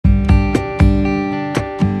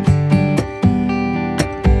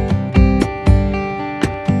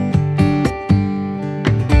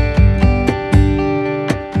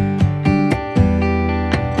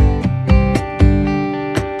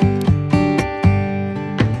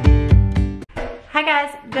Hi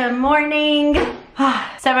guys, good morning.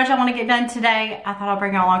 So much I want to get done today. I thought I'll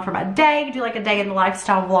bring you along for my day, do like a day in the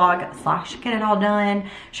lifestyle vlog slash get it all done.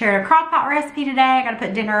 Share a crockpot recipe today. I gotta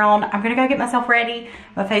put dinner on. I'm gonna go get myself ready.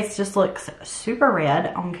 My face just looks super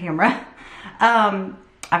red on camera.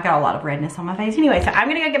 I've got a lot of redness on my face anyway, so I'm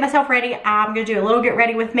gonna go get myself ready. I'm gonna do a little get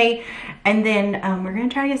ready with me, and then we're gonna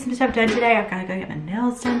try to get some stuff done today. I've gotta go get my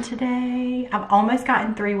nails done today. I've almost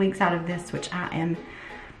gotten 3 weeks out of this, which I am,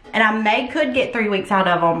 and I could get 3 weeks out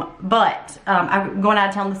of them, but I'm going out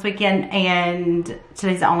of town this weekend, and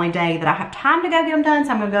today's the only day that I have time to go get them done,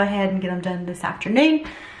 so I'm gonna go ahead and get them done this afternoon.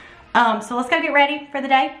 So let's go get ready for the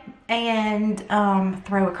day and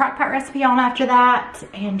throw a crockpot recipe on after that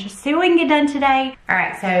and just see what we can get done today. All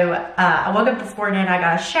right, so I woke up this morning, I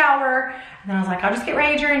got a shower, and then I was like, I'll just get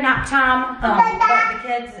ready during nap time. But the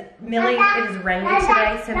kids, Millie, it is raining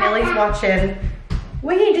today, so Millie's watching.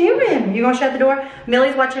 What are you doing? You gonna shut the door?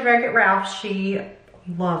 Millie's watching Wreck-It Ralph. She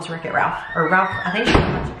loves Wreck-It Ralph. Or Ralph, I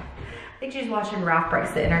think she's watching Ralph Breaks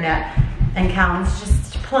the Internet. And Callan's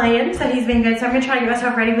just playing, so he's been good. So I'm gonna try to get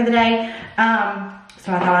myself ready for the day.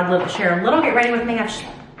 So I thought I'd share a little get ready with me. I've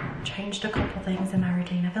changed a couple things in my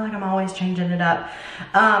routine. I feel like I'm always changing it up.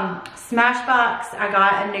 Smashbox, I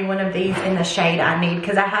got a new one of these in the shade I need,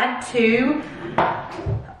 because I had two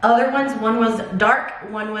other ones. One was dark,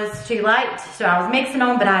 one was too light. So I was mixing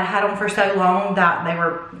them, but I had them for so long that they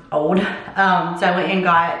were old. So I went and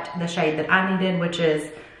got the shade that I needed, which is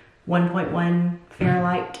 1.1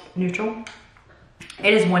 Fairlight Neutral.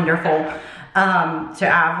 It is wonderful. So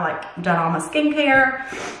I've done all my skincare.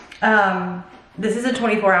 This is a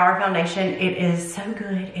 24-hour foundation. It is so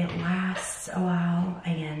good. It lasts a while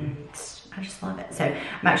and I just love it. So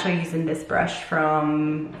I'm actually using this brush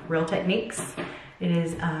from Real Techniques. It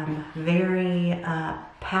is very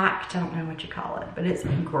packed. I don't know what you call it, but it's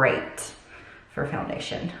great for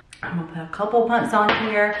foundation. I'm gonna put a couple pumps on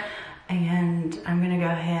here, and I'm gonna go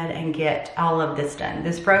ahead and get all of this done.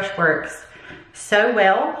 This brush works so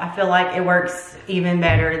well. I feel like it works even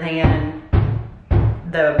better than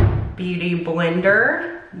the Beauty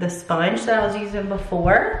Blender, the sponge that I was using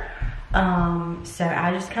before. So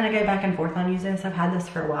I just kind of go back and forth on using this. I've had this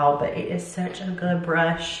for a while, but it is such a good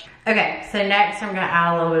brush. Okay, so next I'm gonna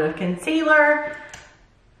add a little bit of concealer.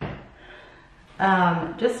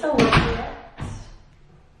 Just a little bit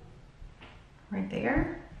right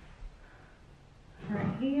there.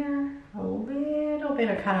 Right here, a little bit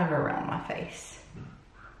of kind of around my face.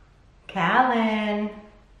 Callan,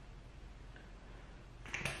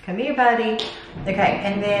 come here, buddy. Okay,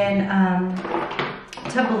 and then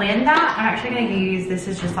to blend that, I'm actually gonna use, this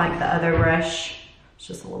is just like the other brush. It's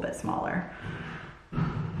just a little bit smaller.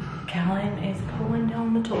 Callan is pulling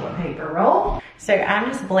down the toilet paper roll. So I'm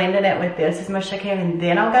just blending it with this as much as I can, and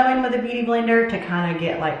then I'll go in with a beauty blender to kind of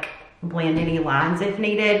get blend any lines if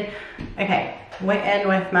needed. Okay, went in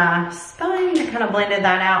with my sponge and kind of blended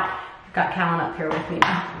that out. I've got Callan up here with me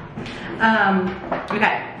now.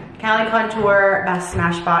 Okay, Cali Contour by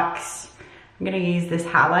Smashbox. I'm gonna use this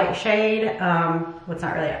highlight shade. Well, it's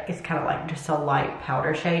not really, it's kind of like just a light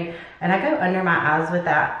powder shade. And I go under my eyes with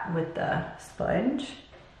that, with the sponge.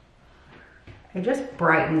 It just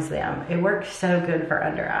brightens them. It works so good for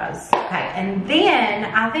under eyes. Okay, and then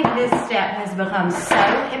I think this step has become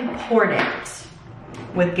so important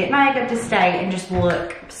with getting my makeup to stay and just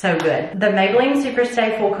look so good. The Maybelline Super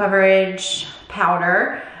Stay Full Coverage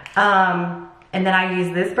Powder. And then I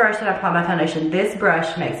use this brush that I apply my foundation. This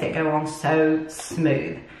brush makes it go on so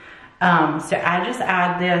smooth. So I just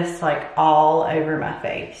add this all over my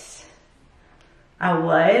face. I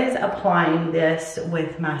was applying this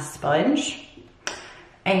with my sponge,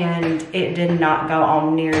 and it did not go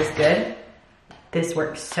on near as good. This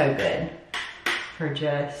works so good for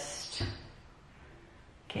just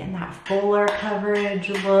getting that fuller coverage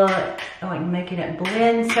look, making it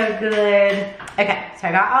blend so good. Okay, so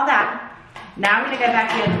I got all that. Now I'm gonna go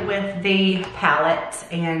back in with the palette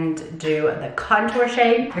and do the contour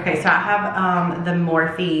shade. Okay, so I have the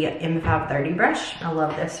Morphe M530 brush. I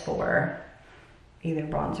love this for either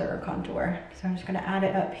bronzer or contour. So I'm just gonna add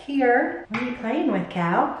it up here. What are you playing with,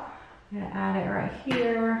 Cal? I'm gonna add it right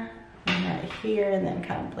here, and right here, and then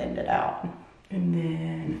kind of blend it out. And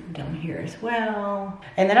then down here as well.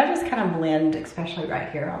 And then I just kind of blend, especially right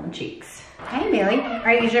here on the cheeks. Hey, Millie,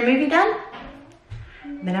 is your movie done?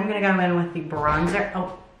 Then I'm gonna go in with the bronzer.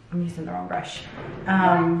 Oh, I'm using the wrong brush.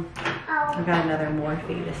 I've got another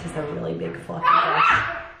Morphe. This is a really big fluffy brush.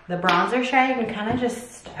 The bronzer shade, and kind of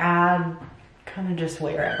just add, just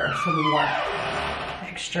wherever, some warmth,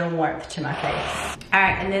 extra warmth to my face. All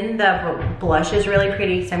right, and then the blush is really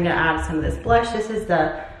pretty, so I'm gonna add some of this blush. This is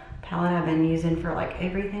the palette I've been using for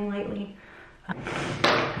everything lately.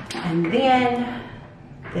 And then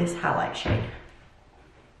this highlight shade.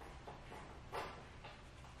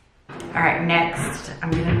 All right, next,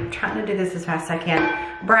 I'm trying to do this as fast as I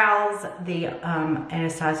can. Brows, the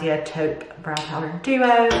Anastasia Taupe Brow Powder Duo,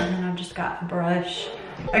 and then I've just got a brush.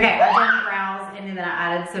 Okay, I've done brows, and then I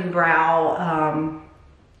added some brow,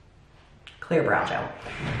 clear brow gel.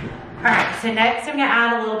 All right, so next I'm gonna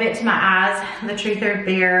add a little bit to my eyes, the Truth or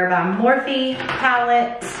Dare by Morphe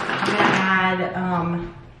palette. I'm gonna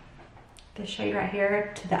add this shade right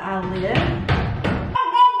here to the eyelid.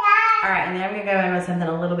 All right, and then I'm gonna go in with something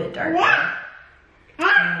a little bit darker and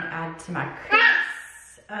add to my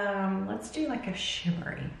crease. Let's do like a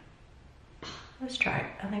shimmery. Let's try it.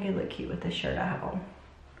 I think it'd look cute with this shirt I have on.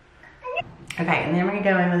 Okay, and then we're gonna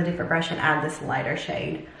go in with a different brush and add this lighter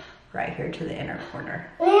shade right here to the inner corner.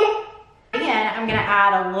 Again, I'm gonna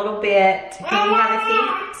add a little bit, can you have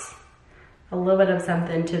a seat? A little bit of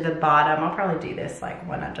something to the bottom. I'll probably do this like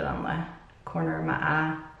when I did on the corner of my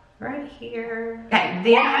eye. Right here. Okay,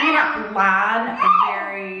 then I'm gonna line a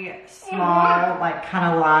very small, like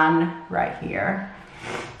kind of line right here.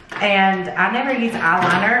 And I never use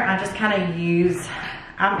eyeliner. I just kind of use,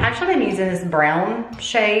 I'm actually been using this brown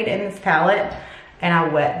shade in this palette, and I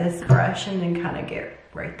wet this brush and then kind of get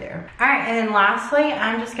right there. All right, and then lastly,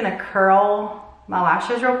 I'm just gonna curl my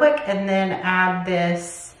lashes real quick and then add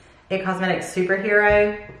this It Cosmetics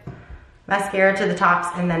Superhero mascara to the tops,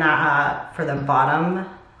 and then for the bottom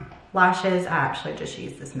lashes, I actually just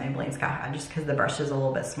use this Maybelline Sky High just because the brush is a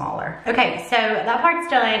little bit smaller. Okay, so that part's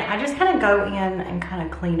done. I just kind of go in and kind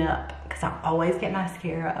of clean up because I always get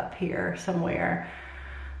mascara up here somewhere.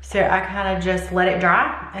 So I kind of just let it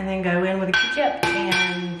dry and then go in with a Q-tip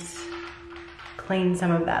and clean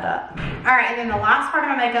some of that up. All right, and then the last part of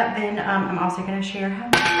my makeup, then I'm also gonna share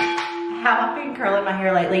how I've been curling my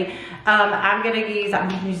hair lately. I'm gonna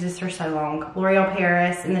use this for so long. L'Oreal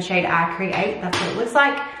Paris in the shade I Create. That's what it looks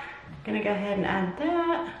like. Gonna go ahead and add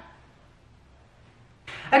that.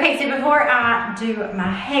 Okay, so before I do my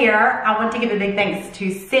hair, I want to give a big thanks to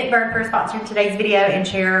Scentbird for sponsoring today's video and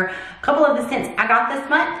share a couple of the scents I got this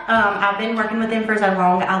month. I've been working with them for so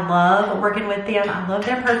long. I love working with them. I love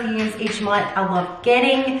their perfumes each month. I love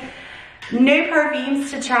getting new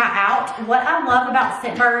perfumes to try out. What I love about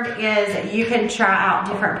Scentbird is you can try out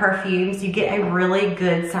different perfumes. You get a really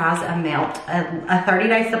good size amount, a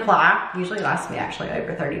 30-day supply. Usually lasts me actually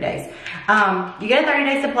over 30 days. You get a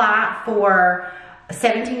 30-day supply for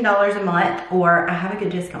 $17 a month, or I have a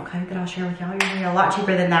good discount code that I'll share with y'all. You're gonna get a lot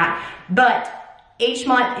cheaper than that. But each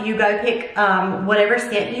month you go pick whatever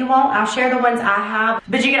scent you want. I'll share the ones I have,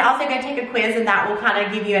 but you can also go take a quiz, and that will kind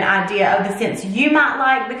of give you an idea of the scents you might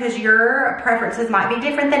like, because your preferences might be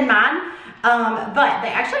different than mine. But they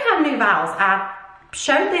actually have new vials. I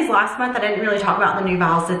showed these last month. I didn't really talk about the new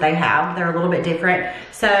vials that they have. They're a little bit different.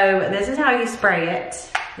 So this is how you spray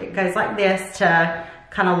it. It goes like this to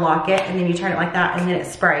kind of lock it, and then you turn it like that, and then it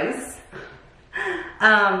sprays.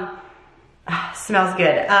 Smells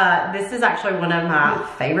good. This is actually one of my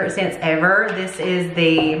favorite scents ever. This is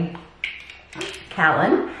the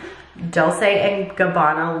Callan Dulce &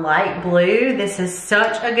 Gabbana Light Blue. This is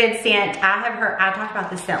such a good scent. I talked about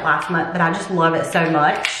this scent last month, but I just love it so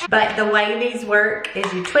much. But the way these work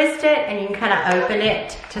is you twist it and you can kind of open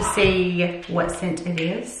it to see what scent it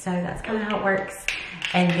is. So that's kind of how it works.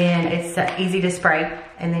 And then it's easy to spray,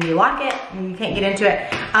 and then you lock it and you can't get into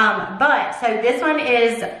it. So this one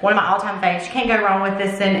is one of my all-time faves. You can't go wrong with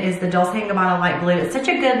this one. Is the Dulce & Gabbana Light Blue. It's such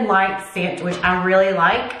a good light scent, which I really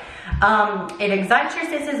like. It excites your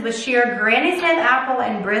senses with sheer Granny Smith apple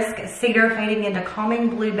and brisk cedar, fading into calming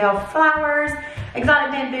bluebell flowers,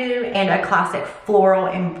 exotic bamboo, and a classic floral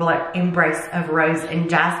embrace of rose and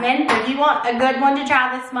jasmine. If you want a good one to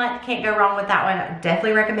try this month, can't go wrong with that one. I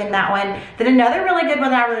definitely recommend that one. Then another really good one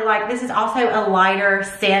that I really like, this is also a lighter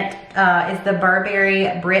scent, is the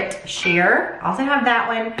Burberry Brit Sheer. Also have that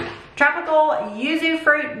one. Tropical yuzu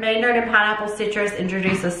fruit, mandarin, and pineapple citrus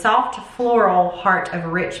introduce a soft floral heart of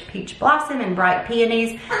rich peach blossom and bright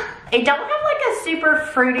peonies. It don't have like a super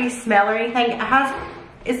fruity smell or anything.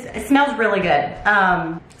 It smells really good.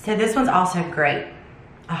 So this one's also great.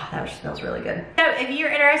 Oh, that smells really good. So if you're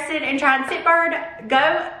interested in trying Scentbird,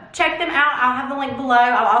 go check them out. I'll have the link below.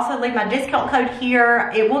 I'll also leave my discount code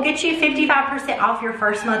here. It will get you 55% off your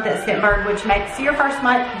first month at Scentbird, which makes your first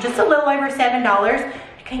month just a little over $7.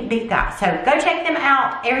 Can't beat that. So go check them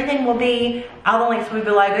out. Everything will be, all the links will be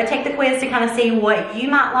below. Go take the quiz to kind of see what you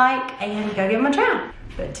might like and go give them a try.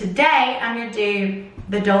 But today I'm going to do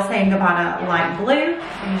the Dulce & Gabbana Light Blue.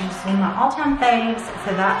 It's just one of my all-time faves.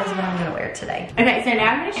 So that is what I'm going to wear today. Okay, so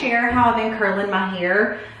now I'm going to share how I've been curling my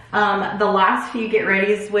hair. The last few get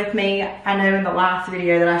readies with me, I know in the last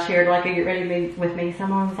video that I shared like a get ready with me,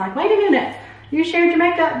 someone was like, wait a minute, you shared your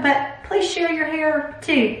makeup, but please share your hair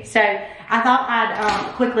too. So I thought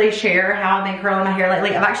I'd quickly share how I've been curling my hair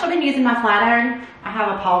lately. I've actually been using my flat iron. I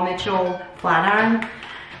have a Paul Mitchell flat iron.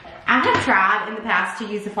 I have tried in the past to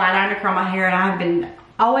use the flat iron to curl my hair, and I've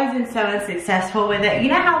always been so unsuccessful with it. You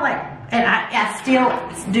know how like, and I still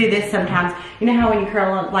do this sometimes. You know how when you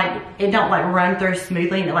curl it, like it don't like run through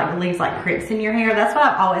smoothly and it like leaves like crips in your hair? That's what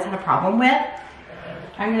I've always had a problem with.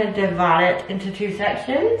 I'm gonna divide it into 2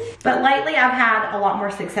 sections. But lately I've had a lot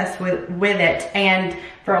more success with it. And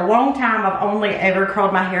for a long time, I've only ever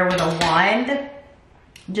curled my hair with a wand,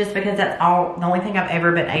 just because that's the only thing I've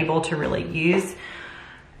ever been able to really use.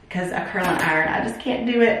 Because a curling iron, I just can't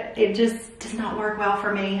do it. It just does not work well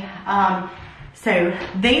for me. So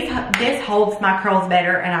this holds my curls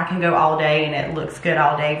better, and I can go all day and it looks good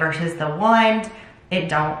all day, versus the wand, it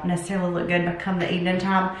don't necessarily look good come the evening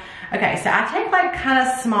time. Okay, so I take like kind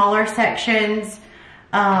of smaller sections,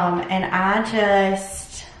 and I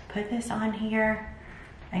just put this on here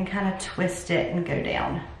and kind of twist it and go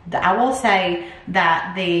down. I will say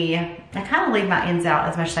that I kind of leave my ends out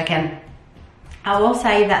as much as I can. I will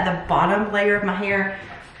say that the bottom layer of my hair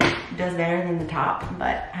does better than the top,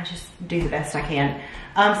 but I just do the best I can.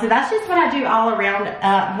 So that's just what I do all around.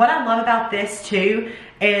 What I love about this too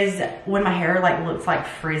is when my hair like looks like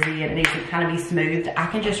frizzy and it needs to kind of be smoothed, I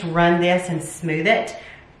can just run this and smooth it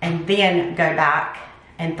and then go back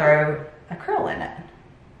and throw a curl in it.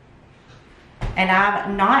 And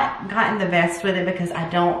I've not gotten the best with it because I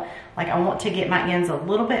want to get my ends a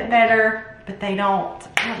little bit better, but they don't,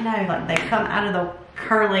 I don't know, like they come out of the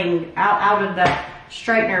curling, out of the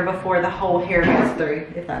straightener before the whole hair goes through,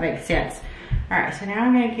 if that makes sense. All right, so now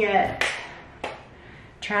I'm gonna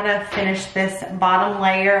try to finish this bottom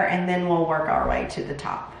layer, and then we'll work our way to the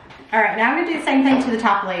top. All right, now I'm gonna do the same thing to the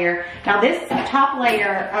top layer. Now this top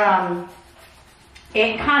layer,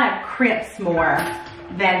 it kind of crimps more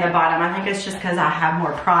than the bottom. I think it's just because I have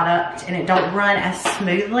more product and it don't run as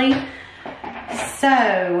smoothly.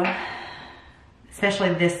 So,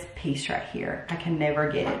 especially this piece right here, I can never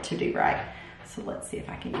get it to do right. So let's see if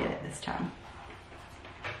I can get it this time.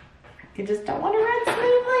 You just don't want to run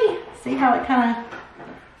smoothly. See how it kind of,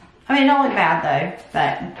 I mean, it don't look bad though,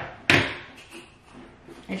 but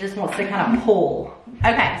it just wants to kind of pull.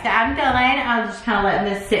 Okay, so I'm done. I'm just kind of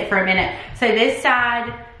letting this sit for a minute. So this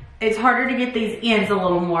side, it's harder to get these ends a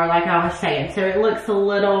little more, like I was saying. So it looks a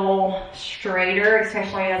little straighter,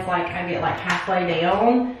 especially as like I get like halfway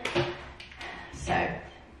down. So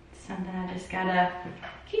something I just gotta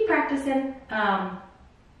keep practicing.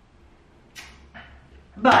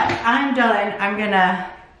 But I'm done. I'm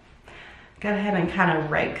gonna go ahead and kind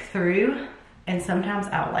of rake through, and sometimes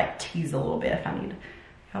I'll like tease a little bit if I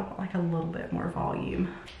want like a little bit more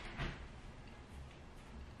volume.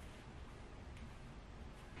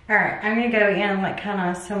 All right, I'm gonna go in and like kind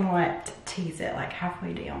of somewhat tease it like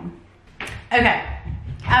halfway down. Okay,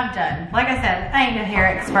 I'm done. Like I said, I ain't a hair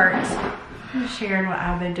expert. I'm just sharing what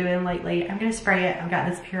I've been doing lately. I'm gonna spray it. I've got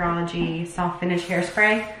this Pureology Soft Finish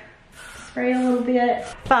Hairspray. Spray a little bit.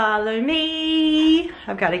 Follow me.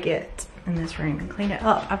 I've got to get in this room and clean it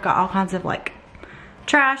up. I've got all kinds of like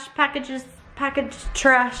trash packages, packaged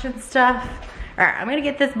trash and stuff. All right, I'm gonna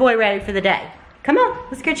get this boy ready for the day. Come on,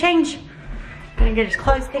 let's go change. I'm gonna get his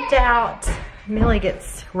clothes picked out. Millie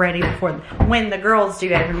gets ready when the girls do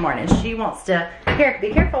every morning. She wants to, here,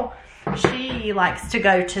 be careful. She likes to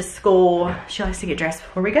go to school. She likes to get dressed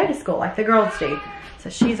before we go to school, like the girls do. So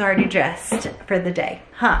she's already dressed for the day.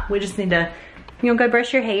 Huh, we just need to, you wanna go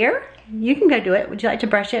brush your hair? You can go do it. Would you like to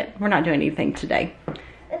brush it? We're not doing anything today.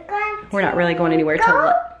 We're not really going anywhere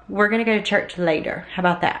till, we're gonna go to church later. How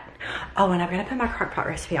about that? Oh, and I've gotta put my Crockpot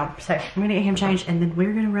recipe on. So I'm gonna get him changed, and then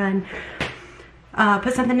we're gonna run,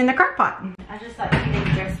 put something in the Crockpot. I just like getting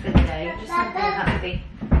dressed for the day. Just something happy.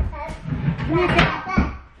 Come here, kid.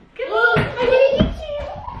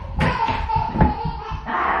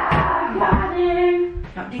 Got him.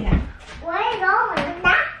 Don't do that. Where are you going?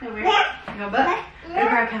 Over here. Go book. Go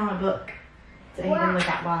grab him a book. So he can look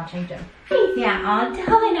at while I change him. Yeah, all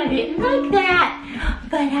done. I didn't like that.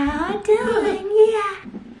 But all done,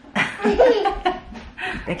 yeah.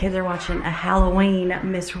 The kids are watching a Halloween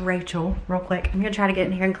Miss Rachel real quick. I'm gonna try to get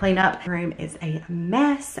in here and clean up. The room is a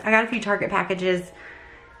mess. I got a few Target packages,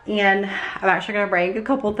 and I'm actually gonna bring a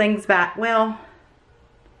couple things back. Well,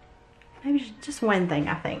 maybe just one thing,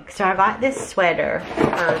 I think. So I got this sweater,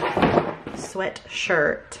 or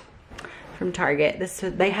sweatshirt from Target.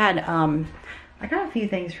 They had I got a few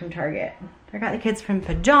things from Target. I got the kids from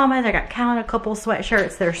pajamas. I got Callan a couple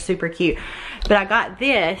sweatshirts. They're super cute. But I got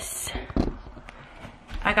this.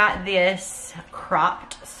 I got this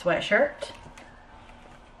cropped sweatshirt.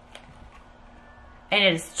 And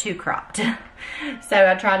it is too cropped. So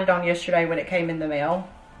I tried it on yesterday when it came in the mail.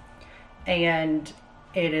 And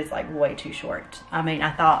it is like way too short. I mean, I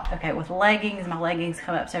thought, okay, with leggings, my leggings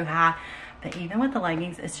come up so high. But even with the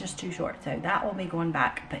leggings, it's just too short. So that will be going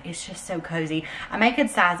back. But it's just so cozy. I may could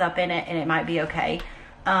size up in it and it might be okay.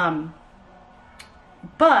 But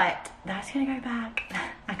that's going to go back.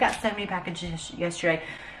 I got so many packages yesterday.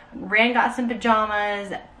 Ren got some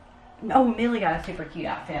pajamas. Oh, Millie got a super cute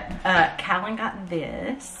outfit. Callan got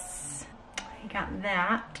this. He got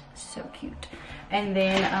that. So cute. And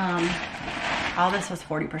then all this was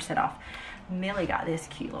 40% off. Millie got this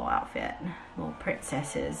cute little outfit. Little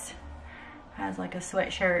princesses. Has like a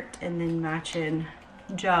sweatshirt and then matching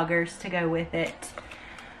joggers to go with it.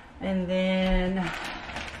 And then I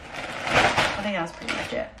think that was pretty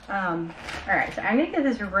much it. Alright, so I'm gonna get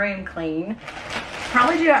this room clean.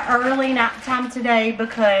 Probably do an early nap time today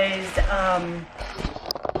because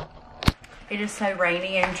it is so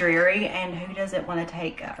rainy and dreary, and who doesn't want to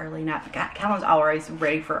take an early nap? Callan's always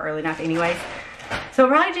ready for early nap anyways. So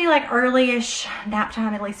we'll probably do like early-ish nap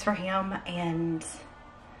time, at least for him, and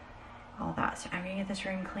all that. So I'm gonna get this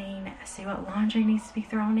room clean, see what laundry needs to be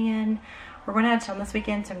thrown in. We're going to have some this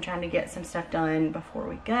weekend, so I'm trying to get some stuff done before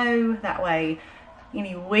we go. That way,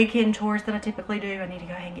 any weekend chores that I typically do, I need to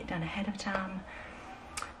go ahead and get done ahead of time.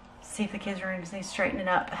 See if the kids' rooms need straightening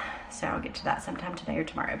up. So I'll get to that sometime today or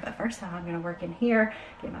tomorrow. But first I'm going to work in here,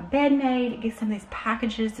 get my bed made, get some of these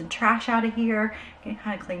packages and trash out of here, get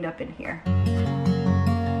kind of cleaned up in here.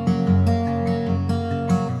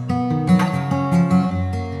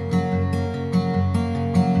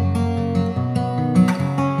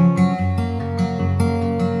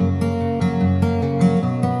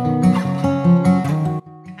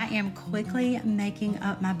 Quickly making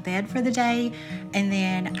up my bed for the day, and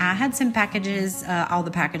then I had some packages, all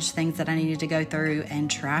the packaged things that I needed to go through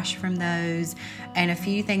and trash from those, and a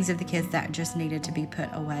few things of the kids that just needed to be put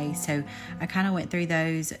away. So I kind of went through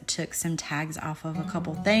those, took some tags off of a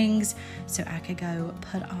couple things so I could go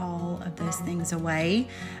put all of those things away.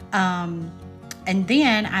 And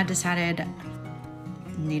then I decided I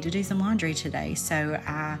need to do some laundry today, so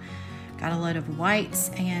I got a load of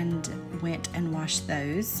whites and went and washed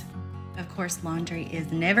those. Of course, laundry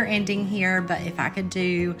is never ending here, but if I could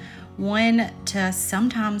do 1 to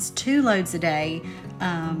sometimes 2 loads a day,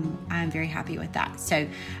 I'm very happy with that. So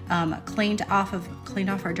cleaned off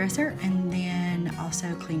our dresser, and then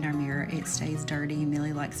also cleaned our mirror. It stays dirty.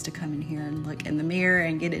 Millie likes to come in here and look in the mirror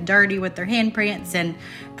and get it dirty with their handprints, and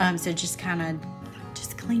so just kind of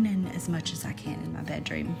cleaning as much as I can in my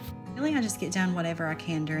bedroom. Really, I just get done whatever I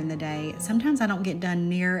can during the day. Sometimes I don't get done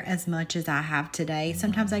near as much as I have today.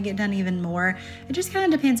 Sometimes I get done even more. It just kind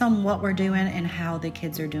of depends on what we're doing and how the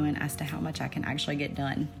kids are doing as to how much I can actually get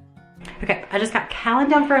done. Okay, I just got Callan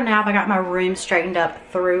down for a nap. I got my room straightened up,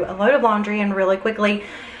 threw a load of laundry in really quickly.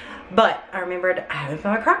 But I remembered I haven't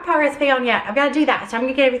put my Crockpot recipe on yet. I've got to do that. So I'm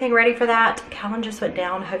going to get everything ready for that. Callan just went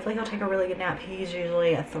down. Hopefully he'll take a really good nap. He's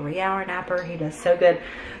usually a 3-hour napper. He does so good.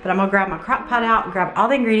 But I'm going to grab my Crockpot out, grab all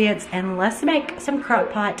the ingredients, and let's make some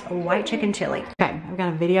Crockpot white chicken chili. Okay, I've got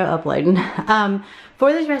a video uploading.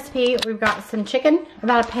 For this recipe, we've got some chicken,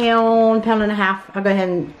 about a pound and a half. I'll go ahead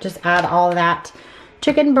and just add all of that.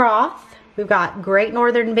 Chicken broth. We've got Great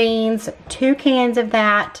Northern beans, 2 cans of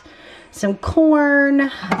that. Some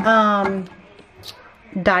corn,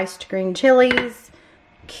 diced green chilies,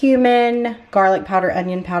 cumin, garlic powder,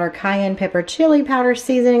 onion powder, cayenne pepper, chili powder,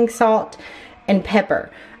 seasoning, salt, and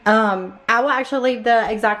pepper. I will actually leave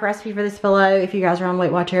the exact recipe for this below if you guys are on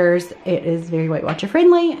Weight Watchers. It is very Weight Watcher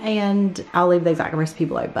friendly, and I'll leave the exact recipe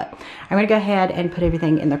below. But I'm going to go ahead and put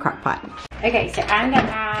everything in the crock pot. Okay, so I'm going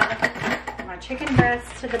to add my chicken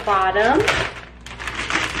breast to the bottom.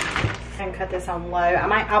 And cut this on low.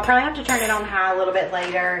 I'll probably have to turn it on high a little bit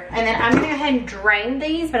later. And then I'm gonna go ahead and drain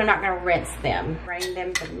these, but I'm not gonna rinse them. Drain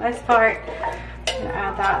them for the most part. I'm gonna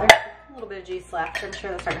add that. There's a little bit of juice left, so I'm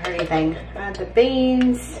sure that's not gonna hurt anything. Add the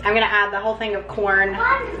beans. I'm gonna add the whole thing of corn.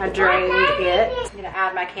 I drained it. I'm gonna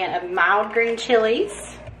add my can of mild green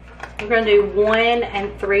chilies. I'm gonna do 1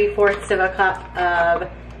 3/4 of a cup of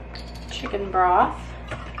chicken broth.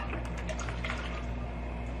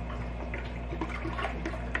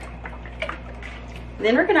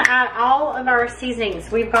 Then we're gonna add all of our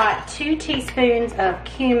seasonings. We've got 2 teaspoons of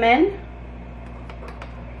cumin,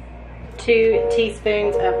 2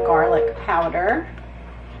 teaspoons of garlic powder,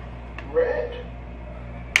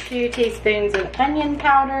 2 teaspoons of onion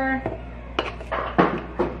powder,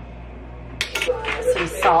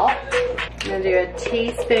 some salt. I'm gonna do a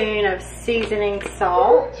teaspoon of seasoning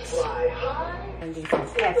salt. I'm gonna do some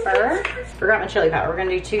pepper. Forgot my chili powder. We're gonna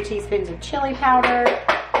do 2 teaspoons of chili powder.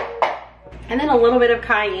 And then a little bit of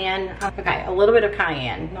cayenne. Okay, a little bit of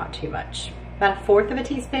cayenne, not too much. About 1/4 of a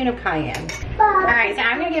teaspoon of cayenne. All right, so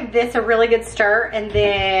I'm gonna give this a really good stir, and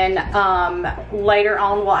then later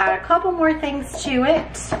on we'll add a couple more things to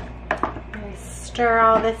it. Stir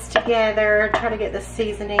all this together, try to get the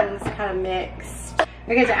seasonings kind of mixed.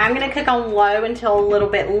 Okay, so I'm gonna cook on low until a little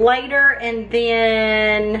bit later, and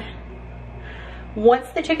then once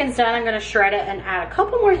the chicken's done, I'm gonna shred it and add a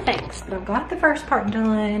couple more things. But I've got the first part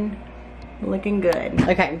done, looking good.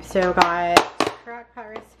 Okay, so got Crockpot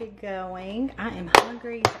recipe going. I am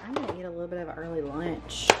hungry, so I'm gonna eat a little bit of an early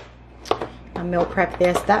lunch. I meal prep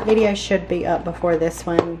this. That video should be up before this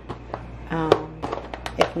one.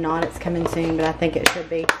 If not, it's coming soon, but I think it should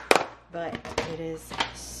be. But it is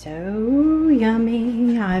so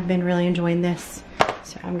yummy. I've been really enjoying this.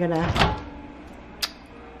 So I'm gonna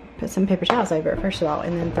put some paper towels over it first of all,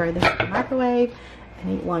 and then throw this in the microwave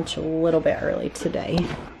and eat lunch a little bit early today.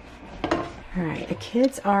 All right, the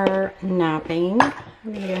kids are napping.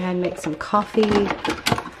 I'm gonna go ahead and make some coffee.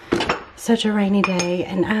 Such a rainy day,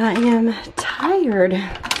 and I am tired.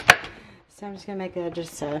 So I'm just gonna make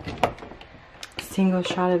just a single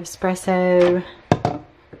shot of espresso. I'm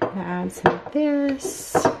gonna add some of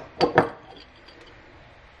this.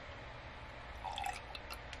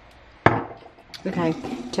 Okay,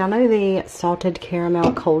 do y'all know the salted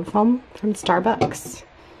caramel cold foam from Starbucks?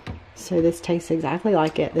 So this tastes exactly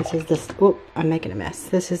like it. This is this, oh, I'm making a mess.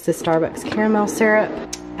 This is the Starbucks caramel syrup.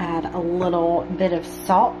 Add a little bit of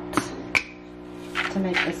salt to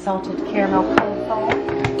make the salted caramel cold foam.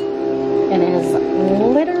 And it is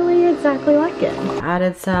literally exactly like it.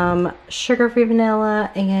 Added some sugar-free vanilla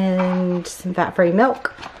and some fat-free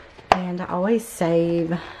milk. And I always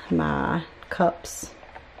save my cups,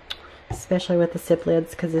 especially with the sip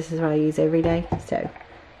lids, because this is what I use every day. So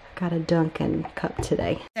got a Dunkin' cup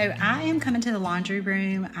today. So I am coming to the laundry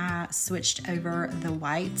room. I switched over the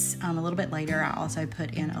whites a little bit later. I also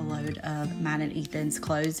put in a load of mine and Ethan's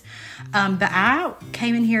clothes. But I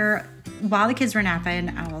came in here while the kids were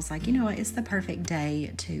napping. I was like, you know what? It's the perfect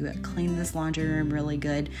day to clean this laundry room really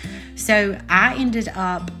good. So I ended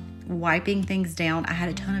up wiping things down. I had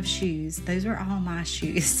a ton of shoes. Those were all my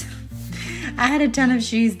shoes. I had a ton of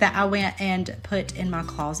shoes that I went and put in my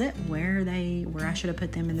closet where I should have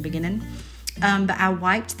put them in the beginning. But I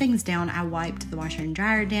wiped things down. I wiped the washer and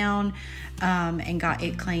dryer down and got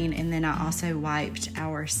it clean. And then I also wiped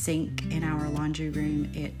our sink in our laundry room.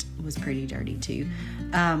 It was pretty dirty too.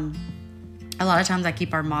 A lot of times I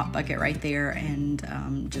keep our mop bucket right there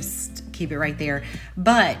and just keep it right there.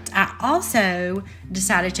 But I also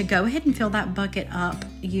decided to go ahead and fill that bucket up.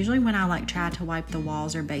 Usually when I try to wipe the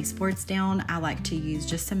walls or baseboards down, I like to use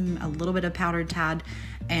just a little bit of powdered Tide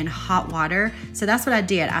and hot water. So that's what I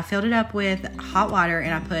did. I filled it up with hot water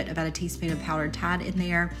and I put about a teaspoon of powdered Tide in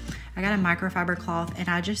there. I got a microfiber cloth and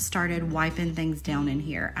I just started wiping things down in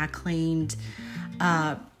here. I cleaned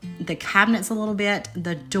the cabinets a little bit.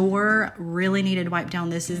 The door really needed wiped down.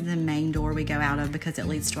 This is the main door we go out of because it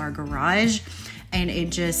leads to our garage and it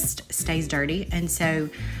just stays dirty. And so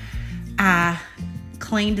I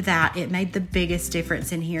cleaned that. It made the biggest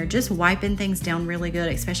difference in here. Just wiping things down really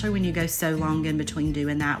good, especially when you go so long in between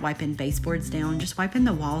doing that, wiping baseboards down, just wiping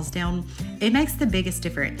the walls down. It makes the biggest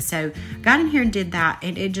difference. So got in here and did that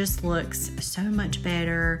and it just looks so much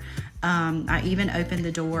better. I even opened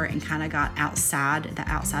the door and kind of got the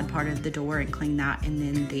outside part of the door and cleaned that, and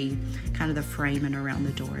then the kind of the framing around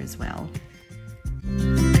the door as well.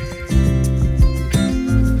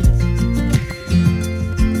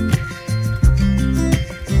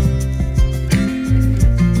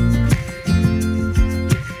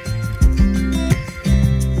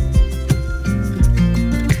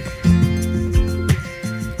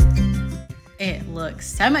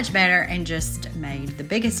 So much better and just made the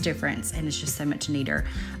biggest difference, and it's just so much neater.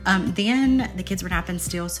 Then the kids were napping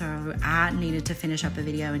still, so I needed to finish up a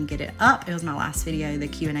video and get it up. It was my last video, the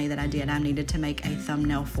Q&A that I did. I needed to make a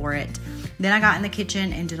thumbnail for it. Then I got in the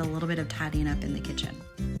kitchen and did a little bit of tidying up in the kitchen.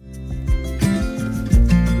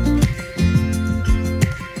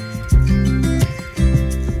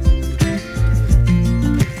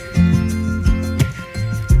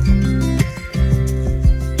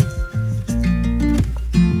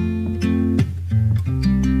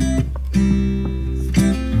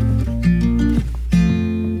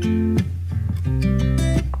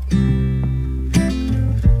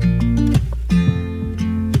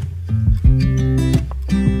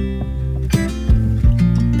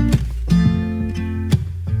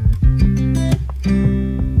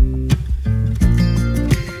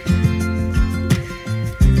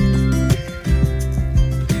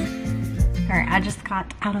 just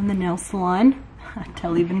got out of the nail salon. I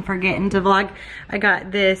totally been forgetting to vlog. I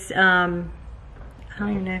got this, I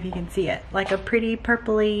don't even know if you can see it, like a pretty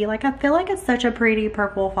purpley, like I feel like it's such a pretty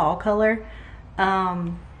purple fall color.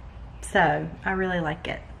 So I really like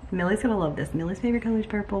it. Millie's gonna love this. Millie's favorite color is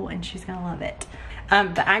purple and she's gonna love it.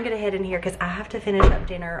 But I'm gonna head in here because I have to finish up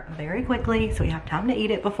dinner very quickly so we have time to eat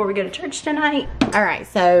it before we go to church tonight. All right,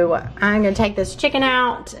 so I'm gonna take this chicken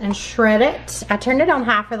out and shred it. I turned it on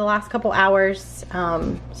high for the last couple hours. So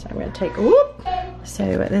I'm gonna take, whoop.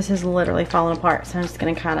 So this is literally falling apart. So I'm just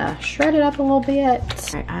gonna kind of shred it up a little bit.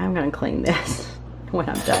 All right, I'm gonna clean this when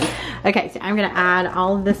I'm done. Okay, so I'm gonna add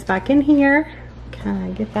all of this back in here. Kind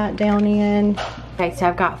of get that down in. Okay, so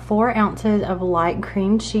I've got 4 ounces of light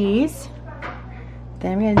cream cheese.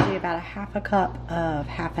 Then I'm gonna do about a half a cup of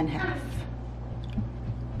half and half.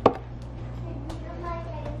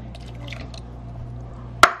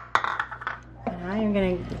 And I'm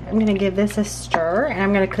gonna give this a stir, and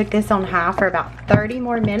I'm gonna cook this on high for about 30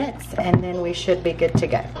 more minutes, and then we should be good to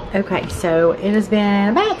go. Okay, so it has been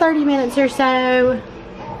about 30 minutes or so.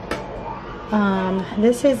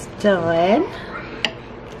 This is done.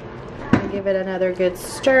 Give it another good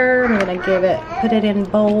stir. I'm gonna put it in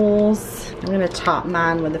bowls. I'm gonna top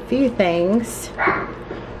mine with a few things.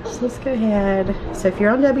 So let's go ahead. So if you're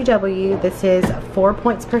on WW, this is 4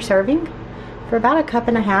 points per serving for about a cup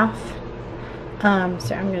and a half.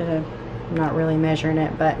 So I'm not really measuring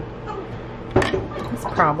it, but it's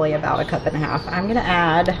probably about a cup and a half. I'm gonna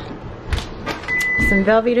add some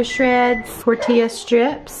Velveeta shreds, tortilla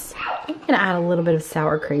strips. I'm gonna add a little bit of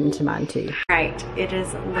sour cream to mine too. All right, it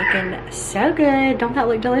is looking so good. Don't that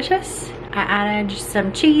look delicious? I added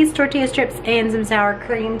some cheese, tortilla strips, and some sour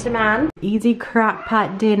cream to mine. Easy crock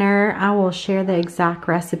pot dinner. I will share the exact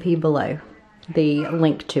recipe below, the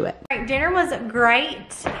link to it. All right, dinner was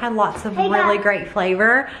great. Had lots of really great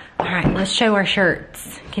flavor. All right, let's show our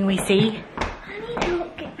shirts. Can we see?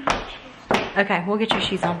 Okay, we'll get your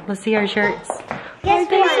shoes on. Let's see our shirts. Guess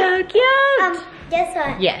They're so cute. Guess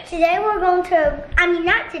what? Yes. Today we're going to, I mean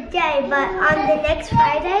not today, but on the next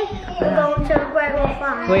Friday, we're going to Great Wolf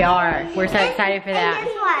Farm. We are. We're so excited for that. And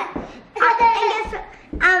guess what?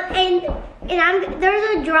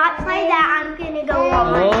 There's a drop slide that I'm going to go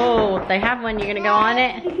on. Oh, they have one. You're going to go on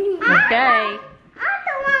it? Okay. I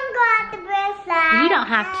don't want to go out the best side. You don't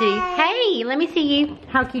have to. Hey, let me see you.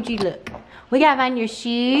 How cute you look. We got on your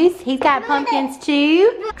shoes. He's got pumpkins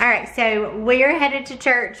too. All right, so we're headed to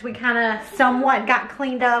church. We kind of somewhat got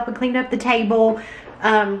cleaned up. We cleaned up the table.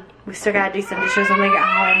 We still gotta do some dishes when we get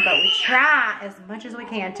home, but we try as much as we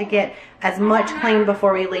can to get as much clean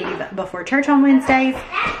before we leave, before church on Wednesdays.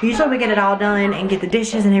 Usually we get it all done and get the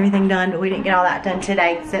dishes and everything done, but we didn't get all that done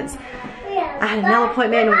today since I had a nail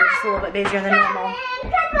appointment and we were just a little bit busier than normal.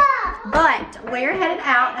 But we're headed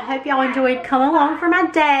out. I hope y'all enjoyed coming along for my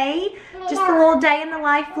day. Just a little day in the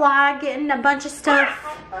life vlog, getting a bunch of stuff.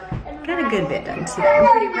 Got a good bit done today. I'm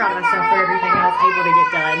pretty proud of myself for everything I was able to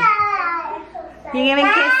get done. You giving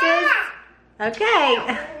kisses? Okay.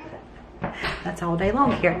 That's all day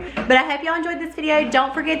long here. But I hope y'all enjoyed this video.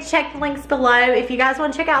 Don't forget to check the links below. If you guys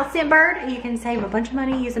want to check out Scentbird, you can save a bunch of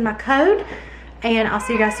money using my code. And I'll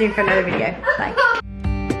see you guys soon for another video. Bye.